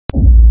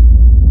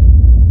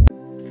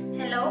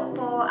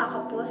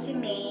po si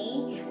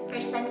May.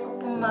 First time ko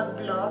pong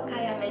mag-vlog,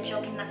 kaya medyo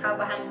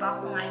kinakabahan pa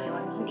ako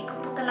ngayon. Hindi ko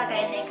po talaga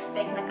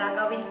in-expect na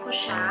gagawin ko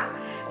siya.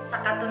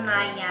 Sa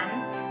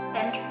katunayan,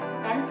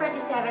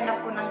 10:47 na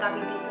po ng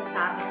gabi dito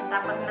sa amin.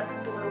 Dapat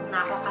natutulog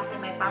na ako kasi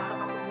may pasok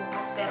ako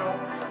bukas. Pero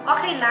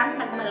okay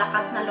lang,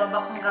 nagmalakas na loob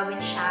akong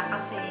gawin siya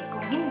kasi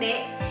kung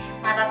hindi,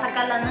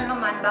 matatagalan na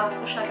naman bago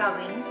ko siya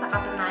gawin. Sa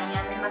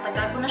katunayan,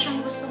 matagal ko na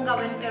siyang gustong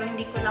gawin pero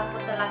hindi ko lang po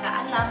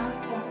talaga alam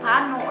kung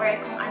paano or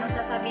kung ano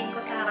sasabihin ko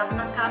sa harap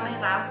ng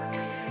camera.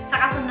 Sa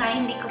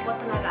katunayan, hindi ko po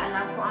talaga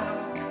alam kung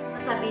anong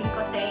sasabihin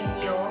ko sa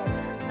inyo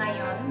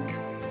ngayon.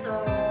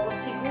 So,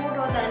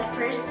 siguro dahil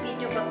first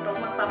video ko to,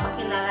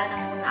 magpapakilala na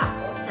muna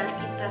ako,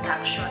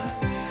 self-introduction.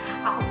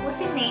 Ako po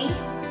si May,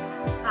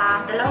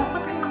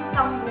 25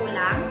 taong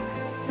gulang.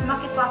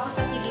 Lumaki po ako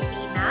sa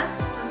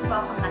Pilipinas. Doon po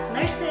ako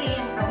nag-nursery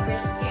hanggang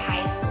first year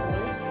high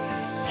school.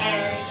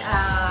 And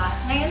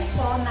ngayon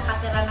po,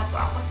 nakatira na po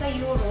ako sa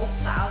Europe,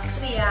 sa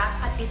Austria.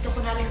 At dito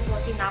ko na rin po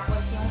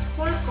tinapos yung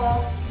school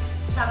ko.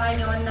 Sa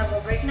ngayon,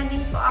 nag-work na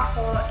din po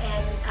ako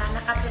and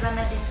nakatira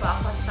na din po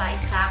ako sa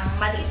isang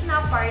maliit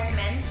na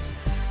apartment.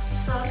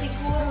 So,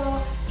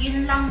 siguro,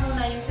 yun lang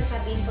muna yung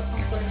sasabihin ko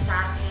tungkol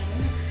sa akin.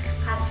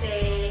 Kasi,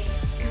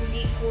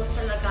 hindi ko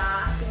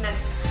talaga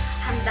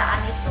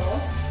pinaghandaan ito.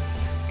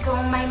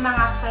 Kung may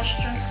mga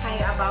questions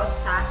kayo about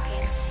sa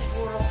akin,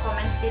 siguro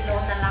comment below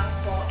na lang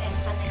po. And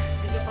sa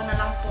next video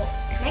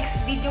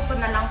ko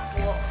na lang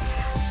po,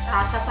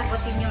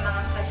 sasagutin yung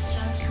mga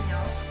questions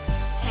nyo.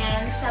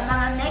 And sa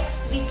mga next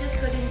videos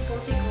ko din po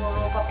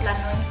siguro,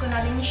 paplanuhin ko na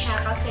rin siya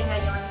kasi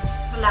ngayon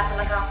wala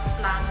talaga akong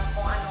plano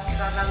kung anong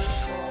gagawin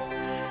ko.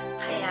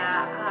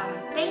 Kaya,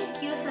 thank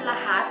you sa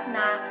lahat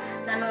na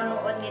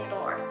nanonood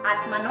nito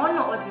at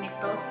manonood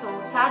nito.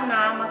 So,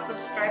 sana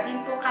mag-subscribe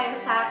din po kayo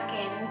sa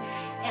akin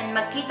and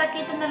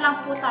magkita-kita na lang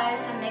po tayo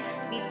sa next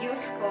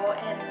videos ko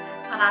and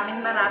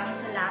maraming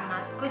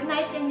salamat. Good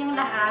night sa inyong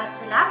lahat.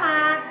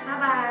 Salamat!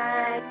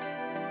 Bye-bye!